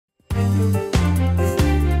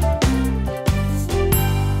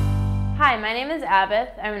my name is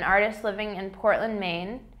Abith. I'm an artist living in Portland,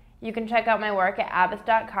 Maine. You can check out my work at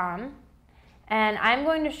abith.com. And I'm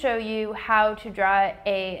going to show you how to draw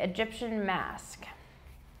an Egyptian mask.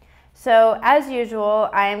 So as usual,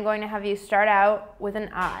 I am going to have you start out with an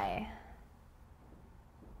eye.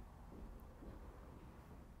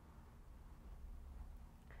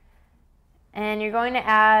 And you're going to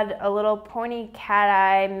add a little pointy cat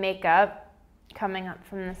eye makeup coming up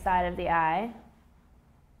from the side of the eye.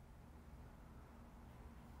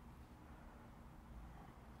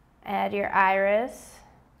 Add your iris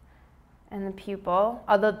and the pupil,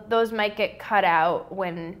 although those might get cut out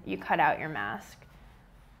when you cut out your mask.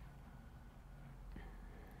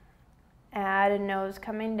 Add a nose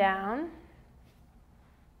coming down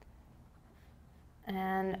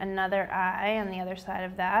and another eye on the other side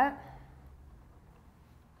of that.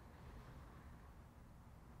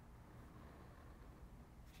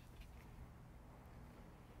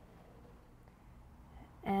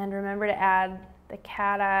 And remember to add the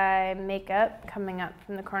cat eye makeup coming up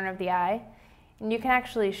from the corner of the eye. And you can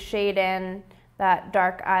actually shade in that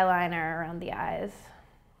dark eyeliner around the eyes.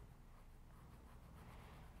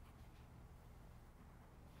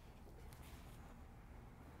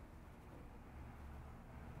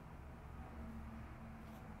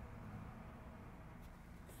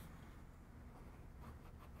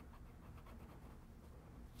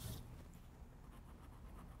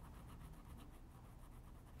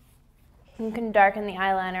 You can darken the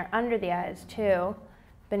eyeliner under the eyes too,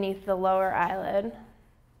 beneath the lower eyelid.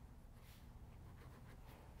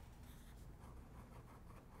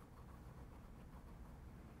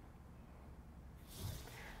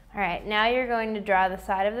 All right, now you're going to draw the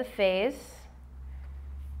side of the face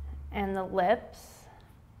and the lips.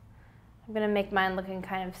 I'm going to make mine looking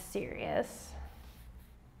kind of serious.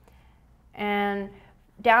 And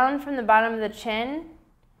down from the bottom of the chin,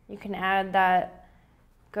 you can add that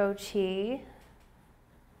goatee,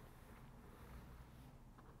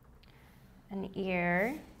 an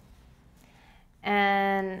ear,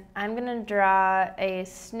 and I'm going to draw a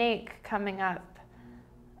snake coming up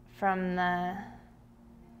from the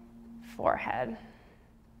forehead,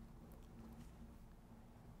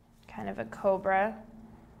 kind of a cobra.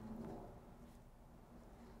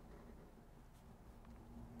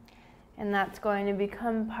 And that's going to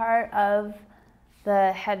become part of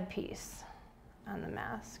the headpiece on the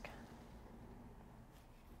mask.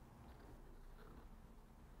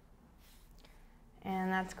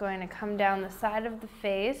 And that's going to come down the side of the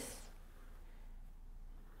face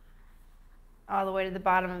all the way to the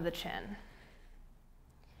bottom of the chin.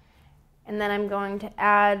 And then I'm going to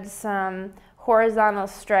add some horizontal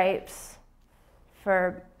stripes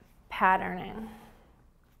for patterning.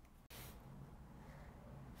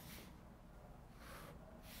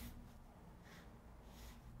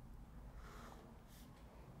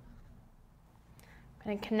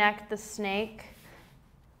 I'm going to connect the snake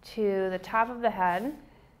to the top of the head.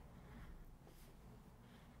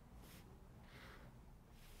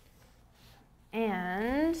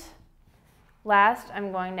 And last,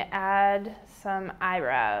 I'm going to add some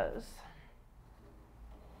eyebrows.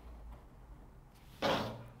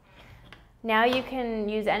 Now you can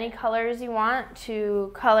use any colors you want to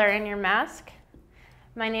color in your mask.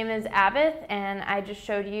 My name is Abith, and I just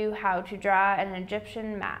showed you how to draw an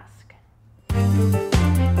Egyptian mask.